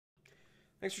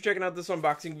Thanks for checking out this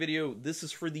unboxing video. This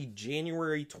is for the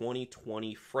January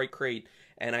 2020 Fright Crate,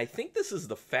 and I think this is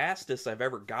the fastest I've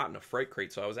ever gotten a Fright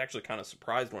Crate, so I was actually kind of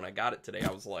surprised when I got it today.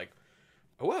 I was like,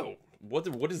 oh, whoa,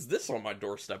 what is this on my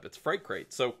doorstep? It's Fright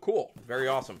Crate. So cool, very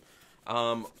awesome.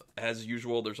 As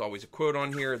usual, there's always a quote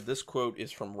on here. This quote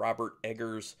is from Robert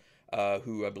Eggers,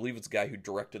 who I believe is the guy who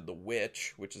directed The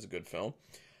Witch, which is a good film.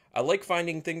 I like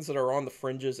finding things that are on the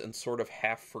fringes and sort of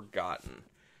half forgotten.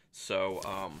 So,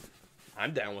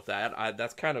 I'm down with that.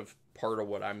 That's kind of part of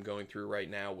what I'm going through right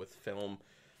now with film.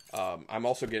 I'm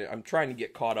trying to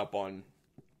get caught up on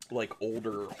like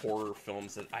older horror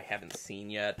films that I haven't seen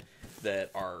yet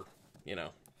that are, you know,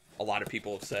 a lot of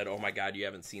people have said, oh my god, you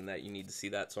haven't seen that, you need to see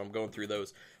that. So I'm going through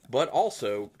those, but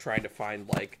also trying to find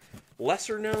like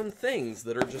lesser known things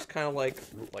that are just kind of like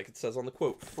it says on the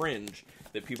quote, fringe,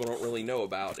 that people don't really know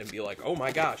about and be like, oh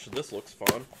my gosh, this looks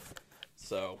fun.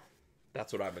 So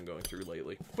that's what I've been going through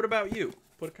lately. What about you?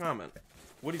 Put a comment.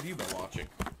 What have you been watching?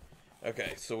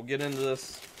 Okay, so we'll get into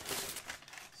this.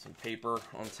 Some paper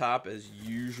on top as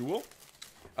usual.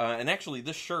 And actually,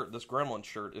 this Gremlin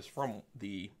shirt is from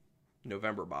the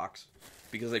November box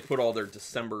because they put all their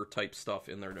December type stuff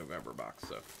in their November box.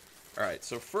 So, all right.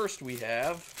 So first we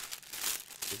have.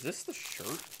 Is this the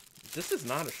shirt? This is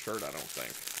not a shirt, I don't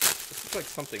think. This looks like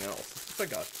something else. This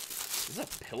looks like a. Is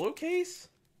this a pillowcase?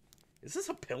 Is this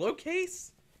a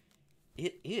pillowcase?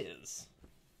 It is.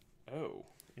 Oh,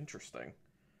 interesting.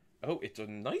 Oh, it's a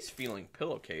nice feeling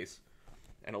pillowcase,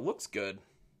 and it looks good.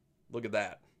 Look at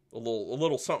that. A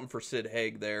little something for Sid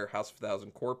Haig there. House of a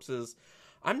Thousand Corpses.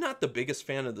 I'm not the biggest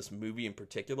fan of this movie in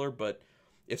particular, but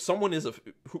if someone is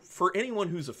for anyone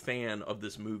who's a fan of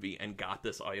this movie and got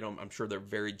this item, I'm sure they're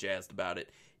very jazzed about it.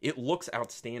 It looks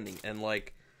outstanding, and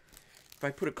like, if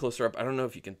I put it closer up, I don't know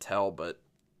if you can tell, but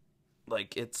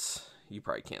like you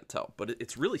probably can't tell, but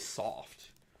it's really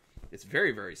soft. It's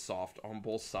very, very soft on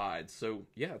both sides. So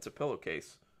yeah, it's a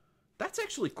pillowcase. That's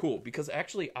actually cool because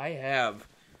actually I have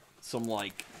some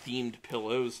like themed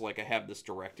pillows. Like I have this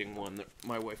directing one that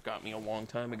my wife got me a long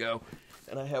time ago,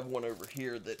 and I have one over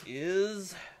here that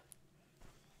is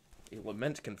a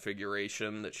lament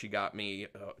configuration that she got me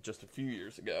just a few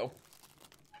years ago.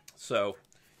 So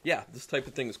yeah, this type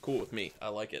of thing is cool with me. I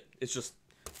like it.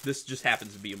 This just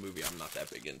happens to be a movie I'm not that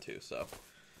big into, so,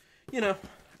 you know.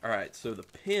 Alright, so the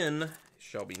pin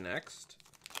shall be next.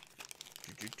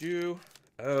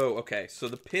 Oh, okay, so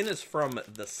the pin is from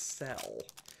The Cell,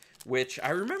 which I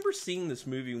remember seeing this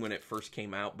movie when it first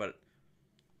came out, but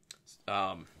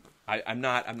I'm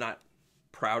not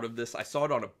proud of this. I saw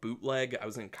it on a bootleg. I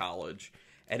was in college,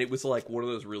 and it was like one of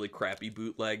those really crappy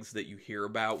bootlegs that you hear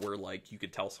about where like you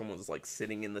could tell someone was like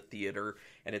sitting in the theater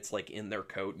and it's like in their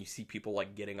coat and you see people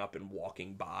like getting up and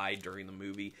walking by during the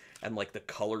movie and like the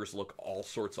colors look all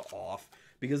sorts of off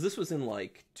because this was in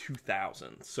like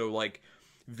 2000. So like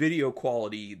video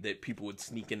quality that people would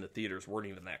sneak into theaters weren't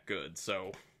even that good.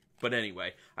 So, but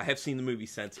anyway, I have seen the movie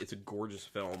since. It's a gorgeous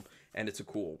film and it's a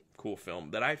cool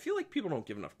film that I feel like people don't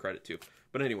give enough credit to.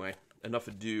 But anyway, enough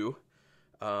ado.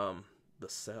 The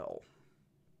Cell.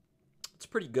 It's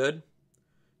pretty good.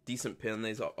 Decent pin.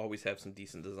 They always have some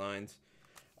decent designs.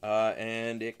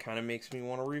 And it kind of makes me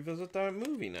want to revisit that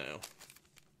movie now.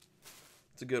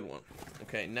 It's a good one.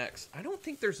 Okay, next. I don't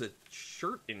think there's a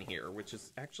shirt in here, which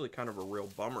is actually kind of a real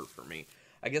bummer for me.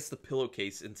 I guess the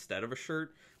pillowcase instead of a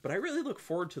shirt, but I really look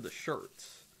forward to the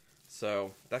shirts.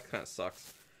 So, that kind of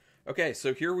sucks. Okay,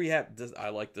 so here we have this. I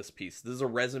like this piece. This is a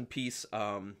resin piece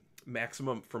from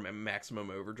Maximum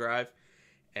Overdrive.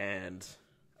 And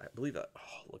I believe that,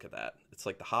 oh, look at that. It's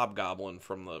like the hobgoblin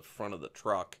from the front of the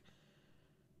truck.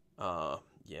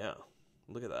 Yeah,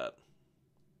 look at that.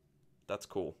 That's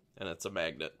cool. And it's a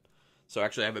magnet. So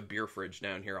actually I have a beer fridge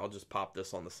down here. I'll just pop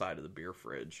this on the side of the beer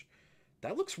fridge.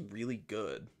 That looks really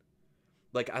good.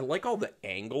 Like, I like all the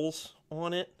angles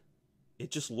on it.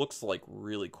 It just looks like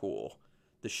really cool.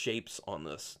 The shapes on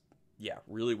this, yeah,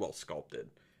 really well sculpted.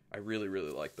 I really,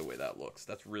 really like the way that looks.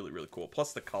 That's really, really cool.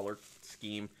 Plus the color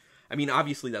scheme. I mean,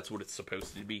 obviously that's what it's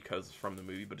supposed to be because it's from the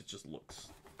movie, but it just looks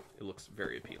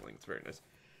very appealing. It's very nice.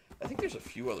 I think there's a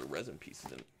few other resin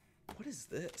pieces in it. What is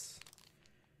this?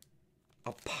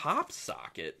 A pop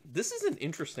socket? This is an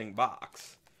interesting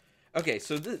box. Okay,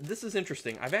 so this is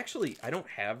interesting. I don't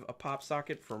have a pop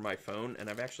socket for my phone, and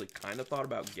I've actually kind of thought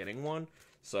about getting one.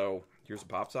 So here's a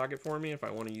pop socket for me if I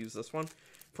want to use this one.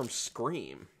 From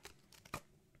Scream.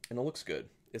 And it looks good.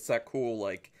 It's that cool,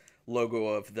 like, logo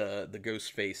of the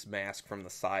ghost face mask from the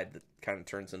side that kind of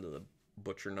turns into the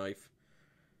butcher knife.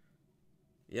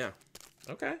 Yeah.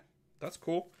 Okay. That's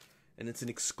cool. And it's an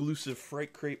exclusive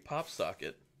Fright Crate pop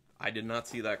socket. I did not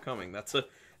see that coming. That's a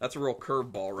real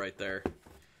curveball right there.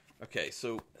 Okay,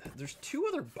 so there's two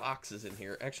other boxes in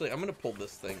here. Actually, I'm going to pull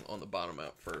this thing on the bottom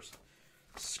out first.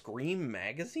 Scream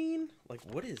Magazine? Like,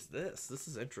 what is this? This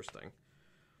is interesting.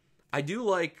 I do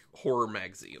like horror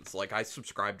magazines. Like, I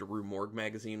subscribe to Rue Morgue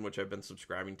magazine, which I've been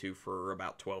subscribing to for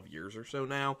about 12 years or so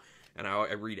now. And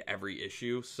I read every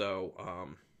issue, so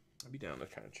I'd be down to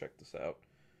kind of check this out.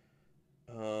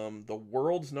 The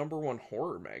world's #1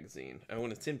 horror magazine. Oh,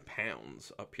 and it's in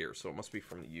pounds up here, so it must be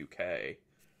from the UK.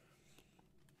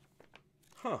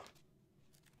 Huh.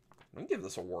 I'm gonna give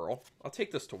this a whirl. I'll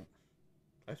take this to...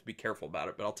 I have to be careful about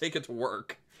it, but I'll take it to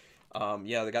work.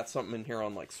 Yeah, they got something in here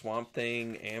on, like, Swamp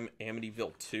Thing,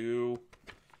 Amityville 2,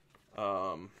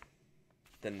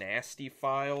 The Nasty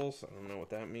Files. I don't know what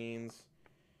that means.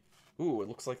 Ooh, it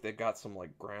looks like they got some,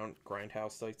 like,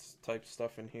 Grindhouse type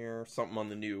stuff in here. Something on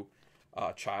the new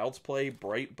Child's Play,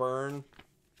 Brightburn.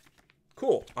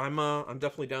 Cool. I'm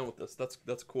definitely down with this.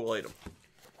 That's a cool item.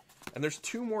 And there's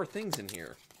 2 more things in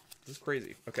here. This is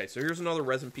crazy. Okay, so here's another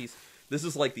resin piece. This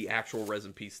is like the actual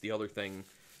resin piece. The other thing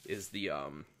is the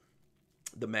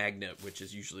magnet, which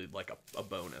is usually like a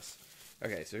bonus.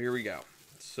 Okay, so here we go.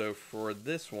 So for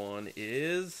this one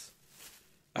is...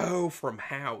 Oh, from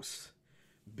House.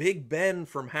 Big Ben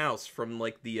from House, from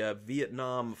like the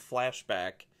Vietnam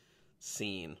flashback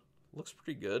scene. Looks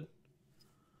pretty good.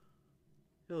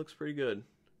 It looks pretty good.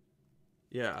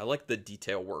 Yeah, I like the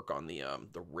detail work on the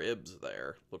ribs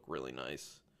there. Look really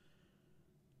nice.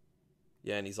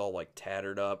 Yeah, and he's all like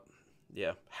tattered up.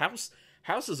 Yeah, House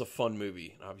is a fun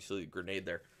movie. Obviously, the grenade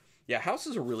there. Yeah, House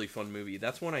is a really fun movie.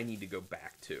 That's one I need to go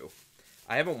back to.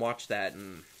 I haven't watched that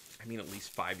in, I mean, at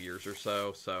least 5 years or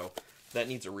so. So that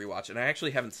needs a rewatch. And I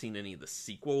actually haven't seen any of the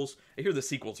sequels. I hear the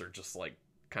sequels are just like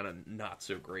kind of not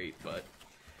so great, but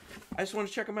I just want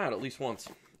to check them out at least once.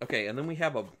 Okay, and then we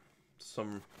have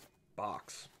some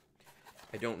box.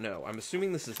 I don't know. I'm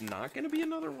assuming this is not going to be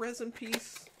another resin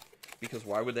piece, because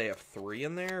why would they have 3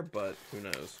 in there? But who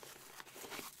knows?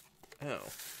 Oh,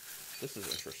 this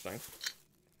is interesting.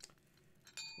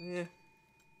 Eh.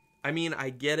 I mean, I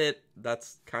get it.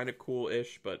 That's kind of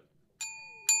cool-ish, but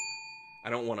I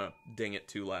don't want to ding it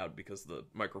too loud because the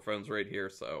microphone's right here,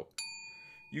 so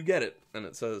you get it. And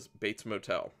it says Bates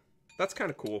Motel. That's kind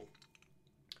of cool.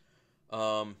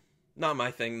 Not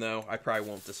my thing, though. I probably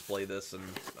won't display this, and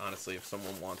honestly, if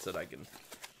someone wants it, I can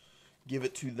give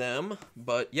it to them.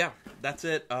 But yeah, that's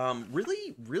it.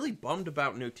 Really, really bummed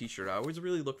about no t-shirt. I always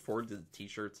really look forward to the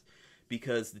t-shirts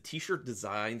because the t-shirt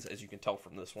designs, as you can tell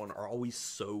from this one, are always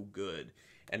so good.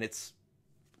 And it's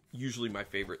usually my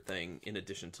favorite thing, in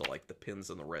addition to like the pins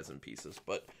and the resin pieces.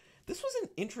 But this was an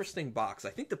interesting box. I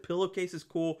think the pillowcase is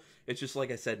cool. It's just,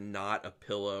 like I said, not a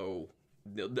pillow...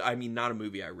 I mean, not a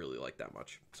movie I really like that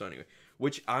much. So anyway,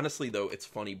 which honestly, though, it's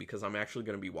funny because I'm actually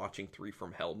going to be watching 3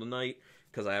 from Hell tonight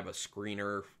because I have a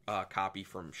screener copy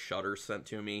from Shudder sent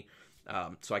to me,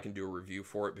 so I can do a review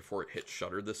for it before it hits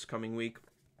Shudder this coming week.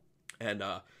 And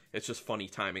it's just funny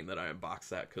timing that I unbox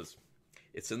that because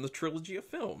it's in the trilogy of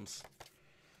films.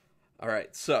 All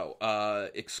right, so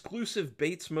exclusive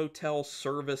Bates Motel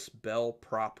service bell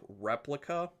prop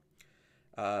replica.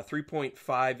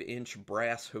 3.5-inch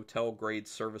brass hotel-grade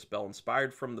service bell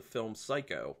inspired from the film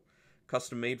Psycho.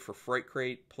 Custom made for Fright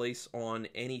Crate. Place on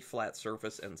any flat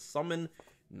surface and summon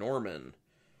Norman.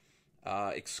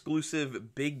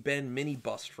 Exclusive Big Ben mini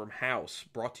bust from House.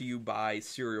 Brought to you by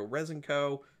Serial Resin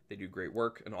Co. They do great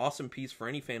work. An awesome piece for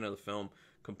any fan of the film,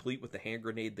 complete with the hand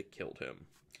grenade that killed him.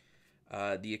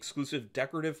 The exclusive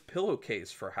decorative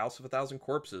pillowcase for House of a Thousand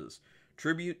Corpses.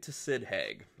 Tribute to Sid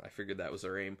Haig. I figured that was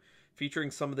their aim.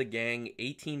 Featuring some of the gang,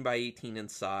 18 by 18 in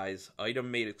size. Item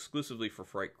made exclusively for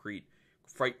Fright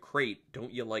Crate.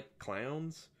 Don't you like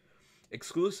clowns?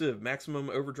 Exclusive Maximum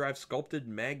Overdrive sculpted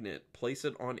magnet. Place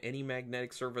it on any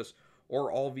magnetic surface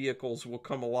or all vehicles will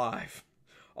come alive.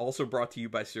 Also brought to you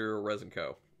by Serial Resin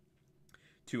Co.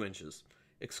 2 inches.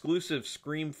 Exclusive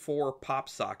Scream 4 pop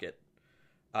socket.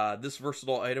 This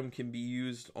versatile item can be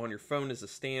used on your phone as a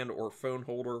stand or phone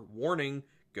holder. Warning,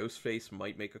 Ghostface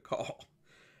might make a call.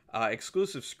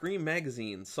 Exclusive Scream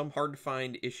Magazine. Some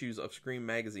hard-to-find issues of Scream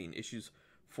Magazine. Issues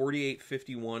 48,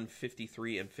 51,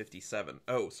 53, and 57.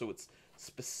 Oh, so it's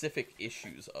specific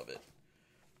issues of it.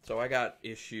 So I got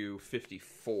issue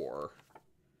 54.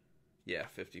 Yeah,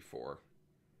 54.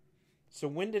 So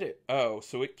when did it... Oh,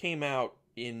 so it came out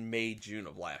in May, June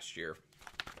of last year.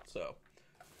 So,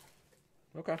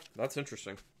 okay, that's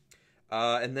interesting.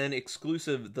 And then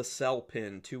exclusive The Cell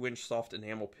pin. 2-inch soft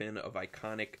enamel pin of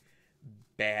iconic...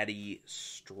 Baddie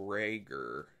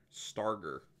Starger,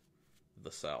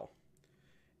 The Cell.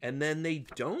 And then they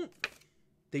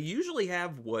usually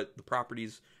have what the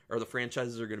properties or the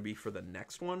franchises are going to be for the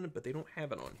next one, but they don't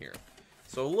have it on here.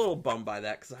 So a little bummed by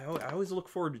that, because I always look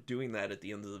forward to doing that at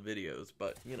the end of the videos,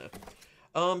 but, you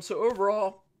know. So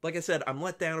overall, like I said, I'm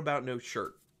let down about no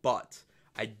shirt, but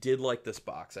I did like this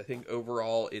box. I think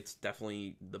overall, it's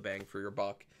definitely the bang for your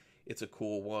buck. It's a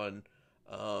cool one.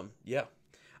 Yeah.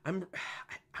 I'm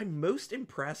most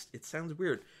impressed, it sounds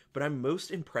weird, but I'm most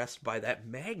impressed by that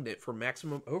magnet for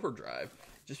Maximum Overdrive.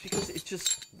 Just because it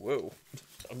just, whoa,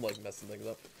 I'm like messing things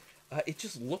up. It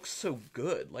just looks so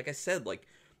good. Like I said, like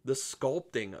the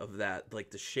sculpting of that,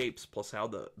 like the shapes plus how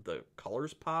the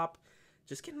colors pop.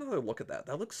 Just get another look at that.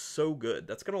 That looks so good.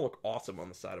 That's going to look awesome on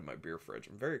the side of my beer fridge.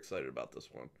 I'm very excited about this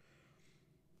one.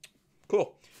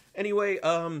 Cool. Anyway,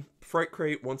 Fright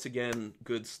Crate, once again,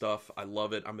 good stuff. I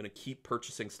love it. I'm going to keep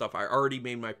purchasing stuff. I already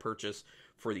made my purchase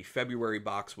for the February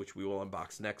box, which we will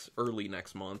unbox early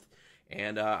next month.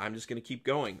 And I'm just going to keep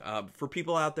going. For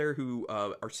people out there who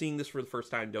are seeing this for the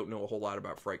first time, don't know a whole lot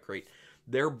about Fright Crate,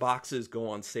 their boxes go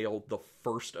on sale the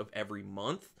first of every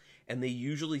month. And they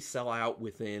usually sell out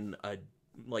within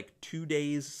like 2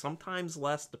 days, sometimes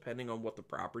less, depending on what the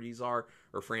properties are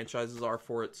or franchises are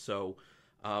for it. So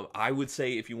I would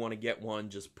say if you want to get one,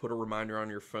 just put a reminder on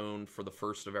your phone for the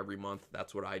first of every month.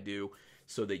 That's what I do,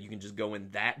 so that you can just go in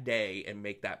that day and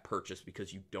make that purchase,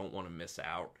 because you don't want to miss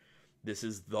out. This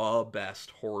is the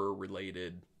best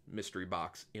horror-related mystery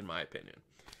box, in my opinion.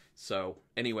 So,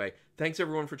 anyway, thanks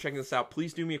everyone for checking this out.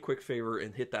 Please do me a quick favor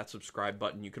and hit that subscribe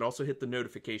button. You can also hit the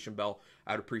notification bell.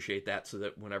 I'd appreciate that, so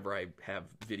that whenever I have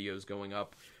videos going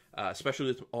up, especially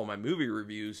with all my movie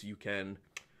reviews, you can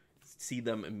see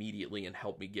them immediately and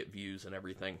help me get views and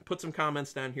everything. Put some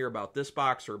comments down here about this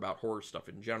box or about horror stuff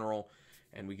in general,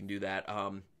 and we can do that.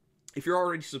 If you're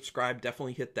already subscribed,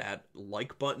 definitely hit that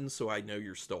like button so I know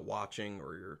you're still watching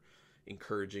or you're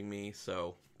encouraging me.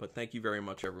 So, but thank you very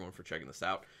much, everyone, for checking this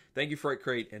out. Thank you, Fright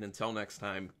Crate, and until next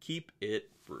time, keep it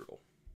brutal.